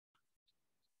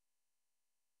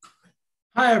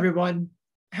Hi, everyone.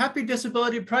 Happy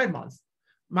Disability Pride Month.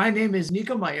 My name is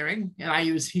Nico Meyering, and I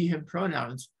use he, him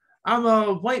pronouns. I'm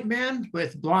a white man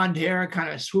with blonde hair, kind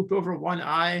of swooped over one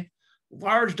eye,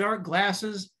 large dark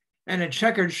glasses, and a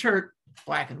checkered shirt,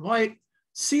 black and white,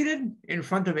 seated in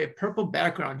front of a purple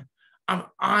background. I'm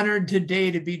honored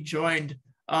today to be joined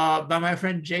by my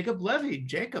friend Jacob Levy.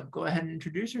 Jacob, go ahead and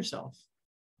introduce yourself.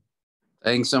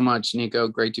 Thanks so much, Nico.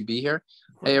 Great to be here.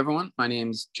 Hey, everyone. My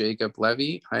name's Jacob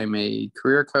Levy. I'm a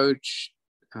career coach,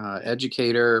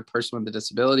 educator, person with a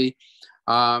disability.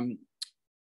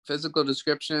 Physical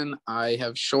description, I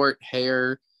have short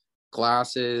hair,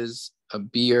 glasses, a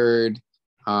beard.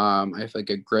 I have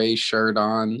like a gray shirt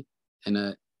on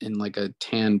and in like a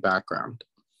tan background.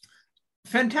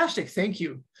 Fantastic. Thank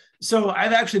you. So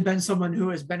I've actually been someone who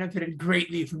has benefited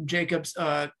greatly from Jacob's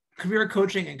career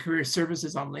coaching and career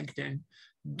services on LinkedIn.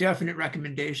 Definite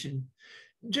recommendation.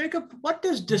 Jacob, what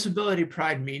does disability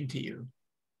pride mean to you?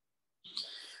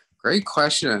 Great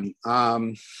question.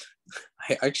 I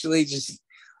actually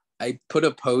I put a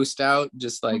post out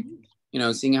just like,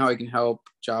 seeing how I can help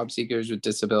job seekers with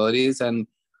disabilities. And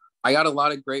I got a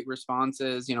lot of great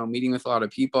responses, meeting with a lot of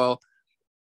people.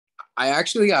 I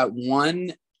actually got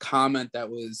one comment that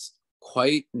was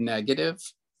quite negative.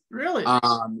 Really?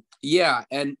 Yeah.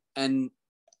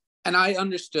 And I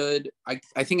understood, I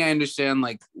think I understand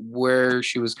like where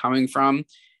she was coming from.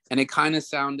 And it kind of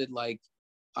sounded like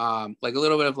a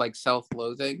little bit of like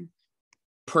self-loathing,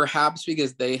 perhaps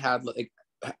because they had like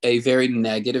a very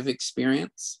negative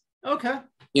experience. Okay.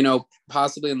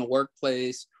 Possibly in the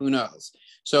workplace, who knows?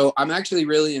 So I'm actually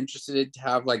really interested to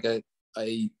have like a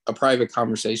private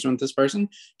conversation with this person,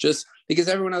 just because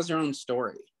everyone has their own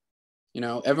story.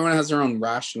 Everyone has their own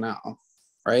rationale,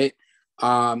 right?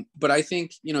 But I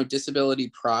think, disability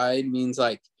pride means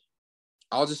like,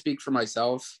 I'll just speak for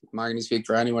myself. I'm not going to speak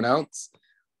for anyone else.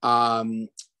 My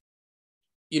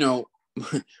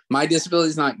disability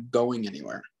is not going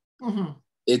anywhere. Mm-hmm.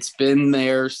 It's been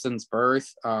there since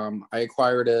birth. I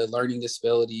acquired a learning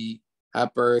disability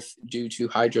at birth due to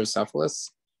hydrocephalus.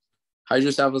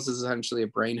 Hydrocephalus is essentially a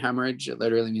brain hemorrhage. It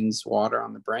literally means water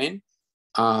on the brain.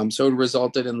 So it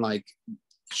resulted in like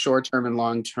short-term and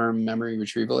long-term memory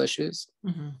retrieval issues.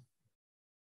 Mm-hmm.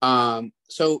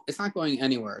 So it's not going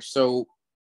anywhere. So,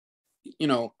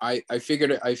 I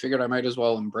figured I might as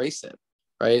well embrace it,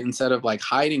 right? Instead of like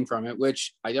hiding from it,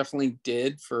 which I definitely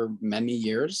did for many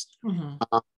years. Mm-hmm.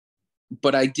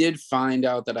 But I did find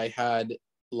out that I had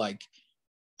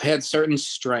certain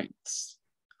strengths.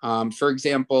 For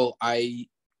example,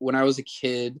 when I was a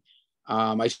kid,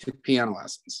 I took piano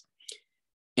lessons,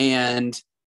 and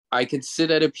I could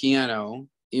sit at a piano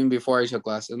even before I took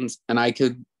lessons, and I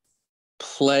could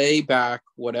play back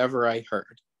whatever I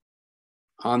heard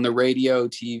on the radio,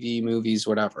 TV, movies,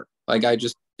 whatever. Like I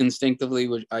just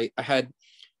instinctively I had,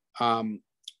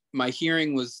 my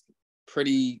hearing was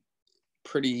pretty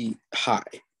high.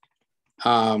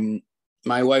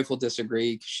 My wife will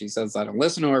disagree. She says I don't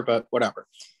listen to her, but whatever.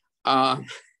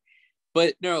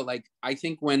 But no, like I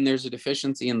think when there's a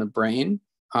deficiency in the brain,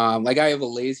 like I have a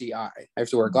lazy eye. I have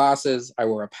to wear glasses. I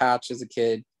wore a patch as a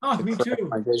kid to me correct too.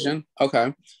 my vision.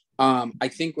 Okay. I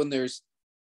think when there's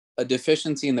a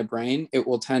deficiency in the brain, it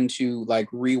will tend to like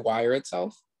rewire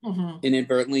itself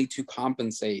inadvertently to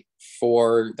compensate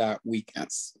for that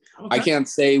weakness. Okay. I can't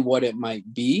say what it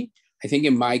might be. I think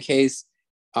in my case,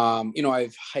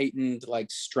 I've heightened like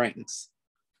strengths.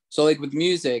 So like with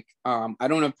music, I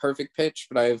don't have perfect pitch,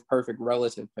 but I have perfect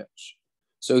relative pitch.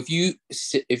 So if you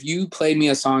played me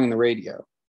a song in the radio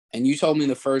and you told me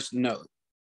the first note,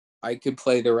 I could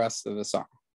play the rest of the song.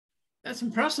 That's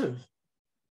impressive.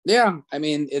 Yeah, I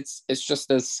mean, it's just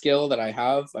a skill that I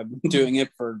have. I've been doing it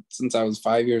since I was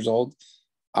 5 years old.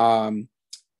 But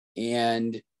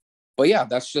yeah,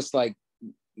 that's just like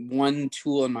one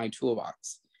tool in my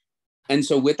toolbox. And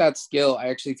so with that skill, I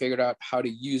actually figured out how to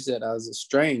use it as a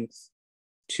strength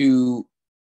to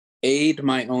aid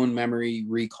my own memory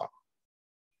recall.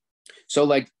 So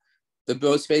like the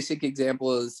most basic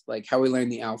example is like how we learn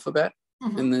the alphabet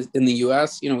in the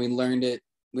US. We learned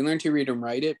to read and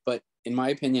write it, but in my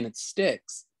opinion, it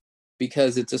sticks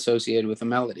because it's associated with a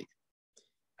melody.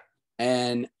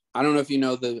 And I don't know if you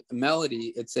know the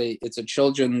melody. It's a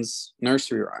children's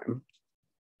nursery rhyme.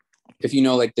 If you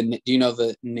know, like do you know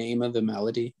the name of the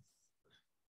melody?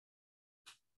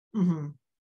 Mm-hmm.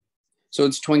 So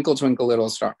it's Twinkle Twinkle Little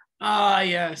Star. Ah,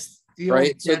 yes. The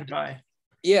right. Old standby.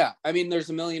 Yeah. I mean, there's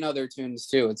a million other tunes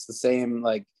too. It's the same,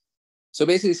 like, so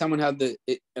basically someone had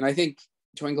and I think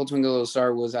Twinkle Twinkle Little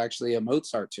Star was actually a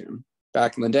Mozart tune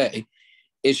back in the day.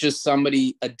 It's just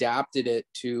somebody adapted it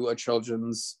to a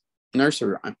children's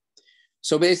nursery rhyme.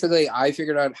 So basically, I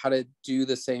figured out how to do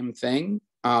the same thing,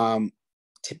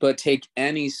 but take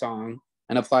any song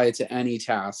and apply it to any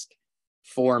task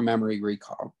for memory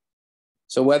recall.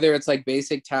 So whether it's like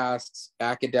basic tasks,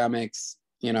 academics,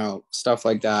 stuff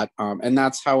like that. And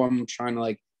that's how I'm trying to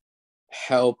like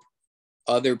help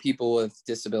other people with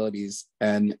disabilities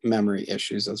and memory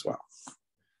issues as well.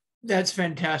 That's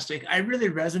fantastic. I really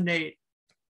resonate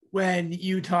when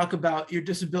you talk about your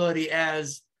disability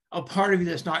as a part of you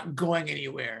that's not going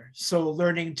anywhere. So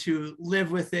learning to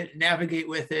live with it, navigate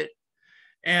with it,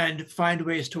 and find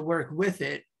ways to work with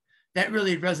it, that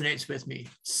really resonates with me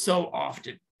so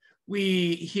often.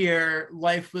 We hear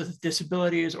life with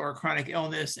disabilities or chronic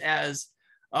illness as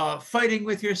fighting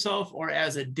with yourself or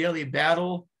as a daily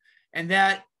battle. And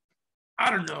that,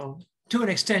 I don't know, to an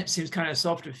extent seems kind of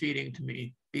self-defeating to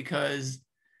me, because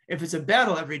if it's a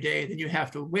battle every day, then you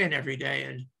have to win every day.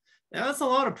 And that's a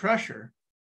lot of pressure.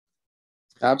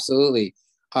 Absolutely.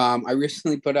 I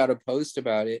recently put out a post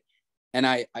about it, and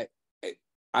I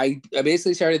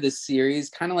basically started this series,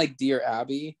 kind of like Dear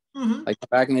Abby, like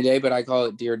back in the day, but I call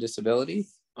it Dear Disability.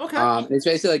 Okay. It's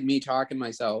basically like me talking to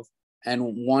myself,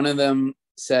 and one of them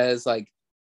says like,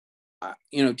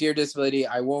 Dear Disability,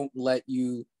 I won't let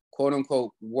you quote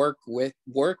unquote work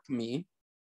me.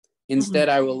 Instead,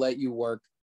 I will let you work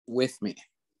with me.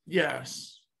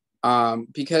 Yes.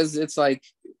 Because it's like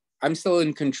I'm still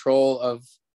in control of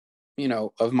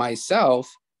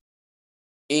myself,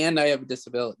 and I have a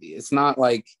disability. It's not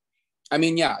like,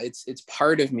 it's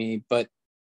part of me, but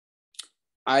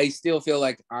I still feel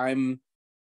like I'm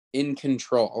in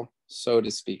control, so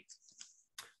to speak.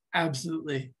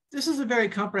 Absolutely. This is a very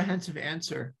comprehensive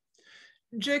answer.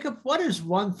 Jacob, what is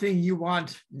one thing you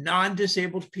want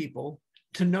non-disabled people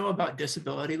to know about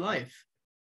disability life?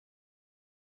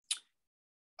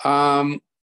 I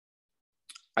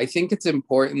think it's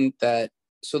important that,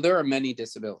 so there are many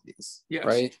disabilities, yes.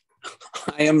 Right?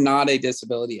 I am not a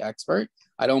disability expert.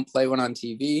 I don't play one on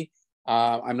TV.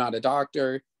 I'm not a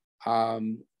doctor. I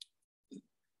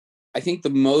think the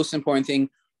most important thing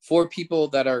for people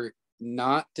that are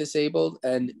not disabled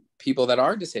and people that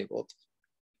are disabled,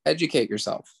 educate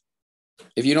yourself.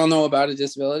 If you don't know about a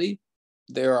disability,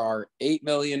 there are 8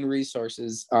 million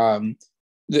resources.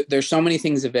 There's so many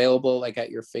things available like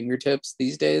at your fingertips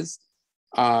these days.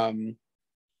 I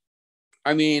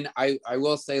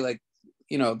will say, like,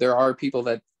 there are people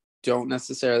that don't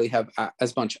necessarily have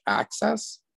as much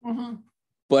access,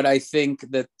 but I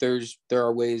think that there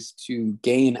are ways to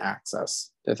gain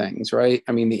access to things, right?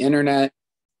 I mean, the internet,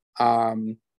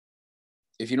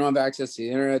 if you don't have access to the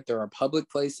internet, there are public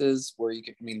places where you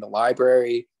can, the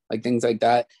library, like things like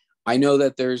that. I know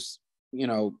that there's,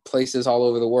 places all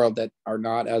over the world that are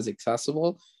not as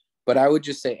accessible, but I would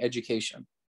just say education,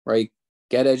 right?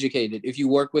 Get educated. If you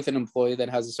work with an employee that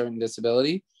has a certain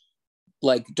disability,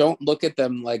 like, don't look at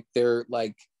them like they're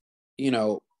like,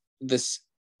 this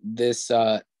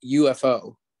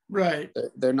UFO. Right.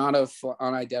 They're not an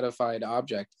unidentified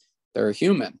object. They're a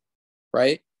human,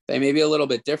 right? They may be a little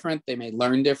bit different. They may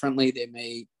learn differently. They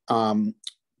may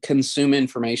consume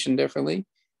information differently.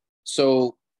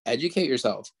 So educate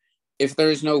yourself. If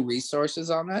there's no resources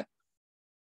on that,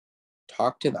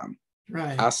 talk to them.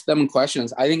 Right. Ask them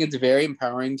questions. I think it's very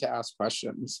empowering to ask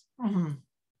questions.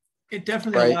 It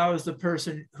definitely allows the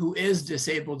person who is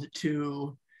disabled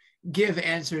to give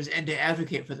answers and to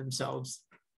advocate for themselves.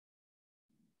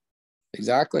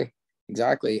 Exactly.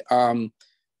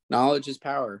 Knowledge is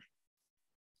power.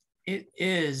 It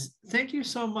is. Thank you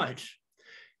so much.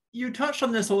 You touched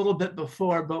on this a little bit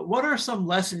before, but what are some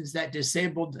lessons that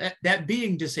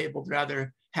being disabled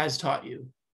rather has taught you?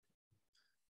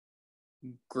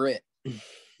 Grit.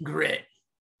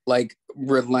 Like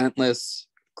relentless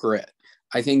grit.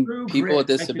 I think True people with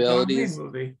disabilities. Like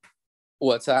movie.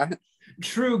 What's that?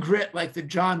 True Grit, like the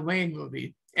John Wayne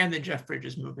movie and the Jeff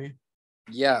Bridges movie.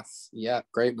 Yes. Yeah.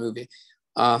 Great movie.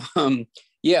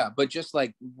 Yeah, but just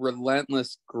like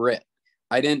relentless grit.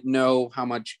 I didn't know how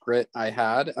much grit I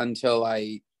had until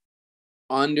I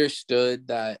understood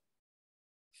that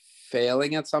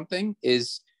failing at something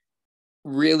is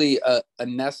really a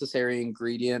necessary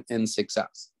ingredient in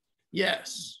success.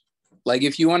 Yes. Like,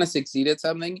 if you want to succeed at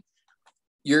something,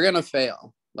 you're going to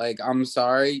fail. Like, I'm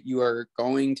sorry, you are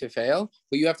going to fail,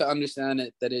 but you have to understand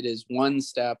that it is one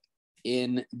step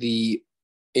in the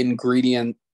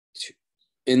ingredient,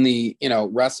 in the,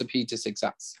 recipe to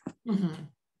success.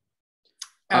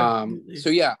 So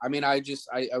yeah,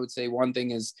 I would say one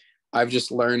thing is I've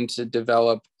just learned to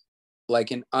develop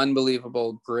like an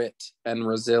unbelievable grit and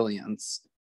resilience,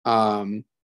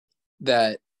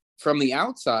 that from the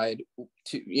outside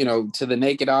to the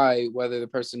naked eye, whether the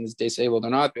person is disabled or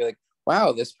not, be like,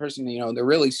 wow, this person, they're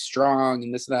really strong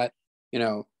and this, that,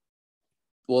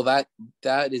 well, that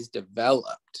is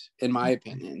developed, in my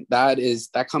opinion.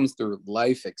 That comes through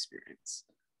life experience.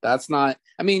 That's not,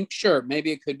 I mean, sure,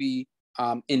 maybe it could be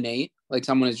innate, like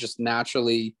someone is just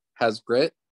naturally has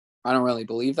grit. I don't really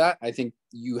believe that. I think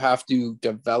you have to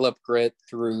develop grit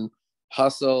through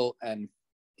hustle and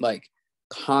like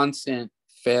constant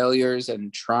failures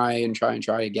and try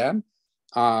again.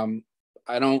 I'm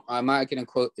not going to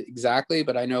quote exactly,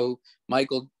 but I know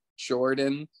Michael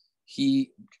Jordan,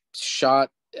 he shot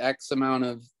X amount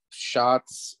of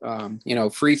shots,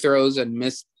 free throws, and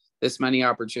missed this many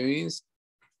opportunities,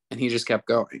 and he just kept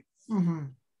going. Mm-hmm.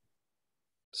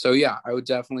 So yeah, I would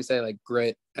definitely say like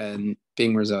grit and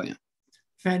being resilient.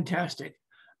 Fantastic.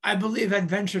 I believe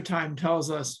Adventure Time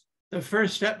tells us the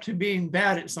first step to being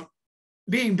bad at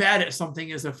something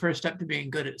is the first step to being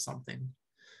good at something.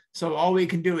 So all we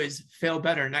can do is fail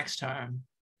better next time.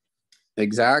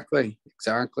 Exactly.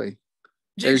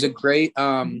 There's a great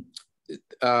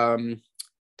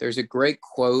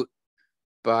quote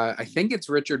by, I think it's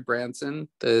Richard Branson,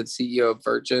 the CEO of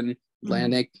Virgin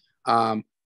Atlantic,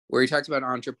 where he talks about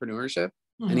entrepreneurship.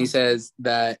 And he says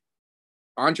that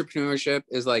entrepreneurship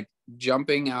is like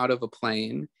jumping out of a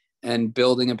plane and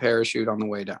building a parachute on the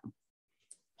way down.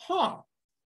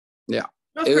 Yeah.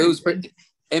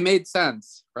 It made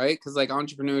sense, right? Because like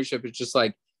entrepreneurship is just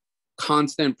like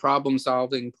constant problem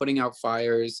solving, putting out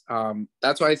fires.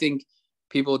 That's why I think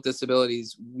people with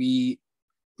disabilities, we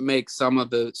make some of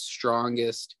the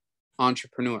strongest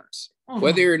entrepreneurs.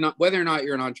 Whether or not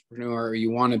you're an entrepreneur or you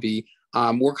want to be,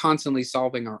 we're constantly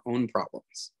solving our own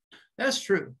problems. That's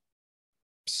true.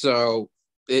 So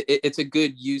it's a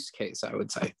good use case, I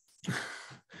would say.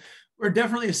 We're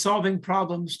definitely solving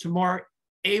problems to more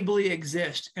ably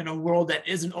exist in a world that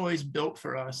isn't always built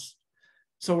for us.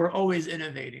 So we're always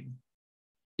innovating.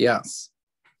 Yes.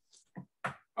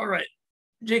 All right.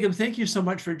 Jacob, thank you so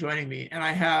much for joining me. And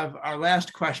I have our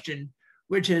last question,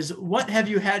 which is, what have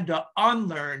you had to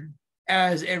unlearn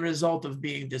as a result of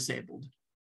being disabled?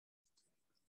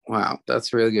 Wow,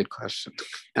 that's a really good question.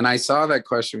 And I saw that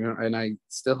question and I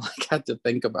still had to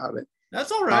think about it.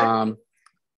 That's all right.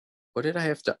 What did I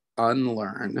have to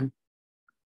unlearn?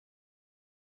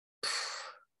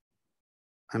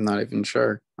 I'm not even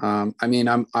sure. I mean,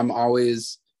 I'm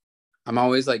always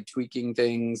like tweaking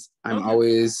things. I'm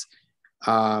always,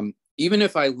 even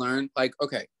if I learn, like,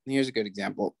 okay, here's a good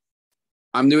example.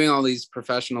 I'm doing all these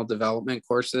professional development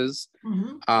courses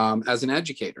as an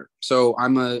educator. So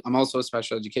I'm also a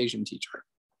special education teacher,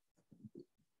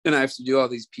 and I have to do all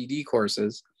these PD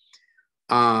courses.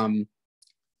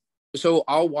 So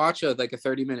I'll watch a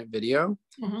 30-minute video,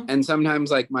 and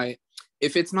sometimes like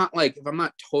if I'm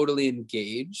not totally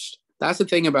engaged, that's the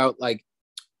thing about like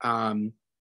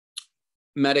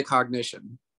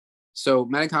metacognition. So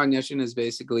metacognition is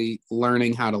basically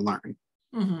learning how to learn.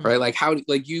 Right, like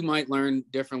you might learn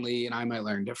differently and I might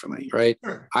learn differently, right?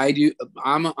 Sure.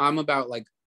 I'm about like,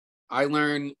 I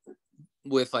learn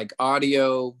with like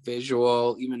audio,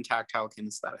 visual, even tactile,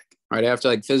 kinesthetic, right? I have to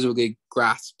like physically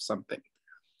grasp something.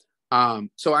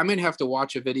 So I might have to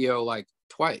watch a video like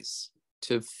twice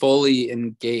to fully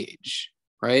engage,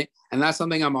 right? And that's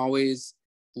something I'm always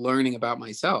learning about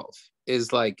myself,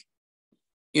 is like,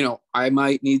 I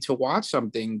might need to watch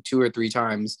something 2 or 3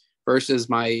 times versus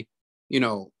my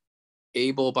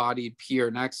able-bodied peer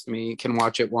next to me can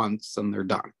watch it once and they're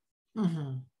done.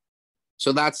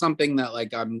 So that's something that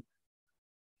like I don't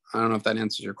know if that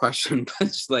answers your question, but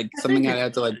it's like something I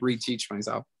had to like reteach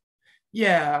myself.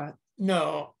 Yeah,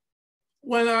 no.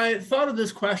 When I thought of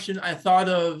this question, I thought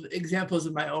of examples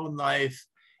of my own life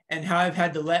and how I've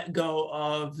had to let go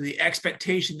of the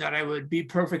expectation that I would be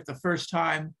perfect the first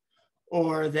time,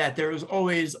 or that there was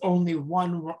always only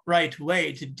one right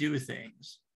way to do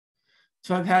things.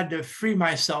 So I've had to free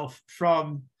myself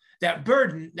from that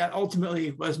burden that ultimately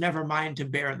was never mine to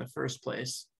bear in the first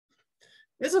place.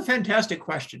 It's a fantastic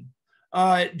question.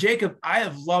 Jacob, I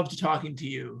have loved talking to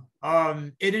you.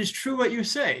 It is true what you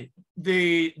say.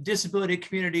 The disability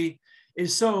community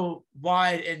is so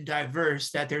wide and diverse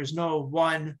that there's no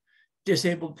one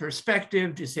disabled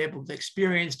perspective, disabled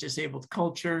experience, disabled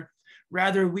culture.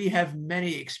 Rather, we have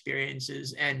many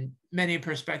experiences and many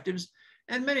perspectives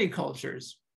and many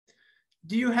cultures.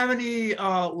 Do you have any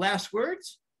last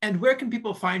words? And where can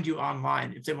people find you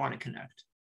online if they want to connect?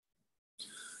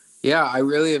 Yeah, I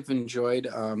really have enjoyed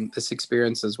this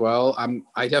experience as well.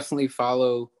 I definitely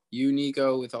follow you,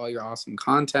 Nico, with all your awesome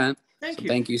content.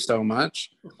 Thank you so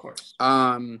much. Of course.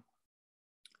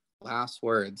 Last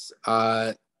words.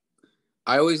 I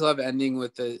always love ending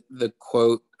with the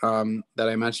quote that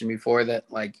I mentioned before, that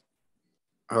like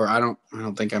or I don't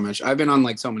think I mentioned. I've been on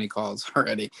like so many calls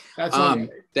already. That's all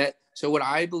right. So what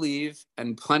I believe,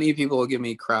 and plenty of people will give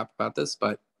me crap about this,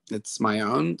 but it's my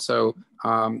own. So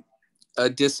a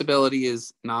disability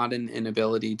is not an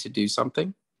inability to do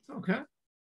something. Okay.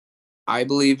 I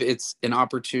believe it's an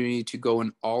opportunity to go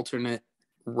an alternate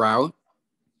route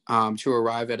to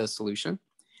arrive at a solution.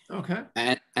 Okay.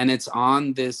 And it's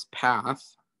on this path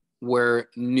where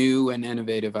new and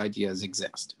innovative ideas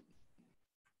exist.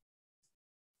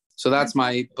 So that's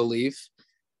my belief.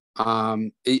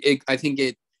 I think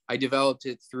I developed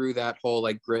it through that whole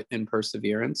like grit and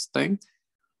perseverance thing.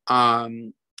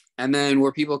 And then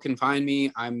where people can find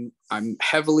me, I'm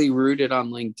heavily rooted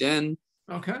on LinkedIn.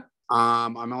 Okay.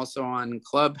 I'm also on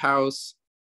Clubhouse.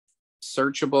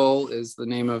 Searchable is the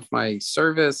name of my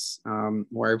service,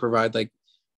 where I provide like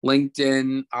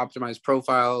LinkedIn optimized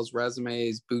profiles,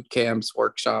 resumes, boot camps,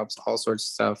 workshops, all sorts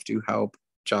of stuff to help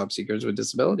job seekers with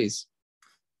disabilities.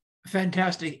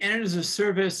 Fantastic. And it is a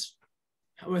service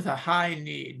with a high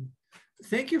need.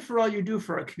 Thank you for all you do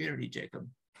for our community, Jacob.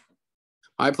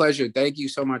 My pleasure. Thank you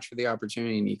so much for the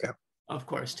opportunity, Nico. Of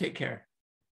course. Take care.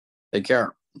 Take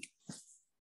care.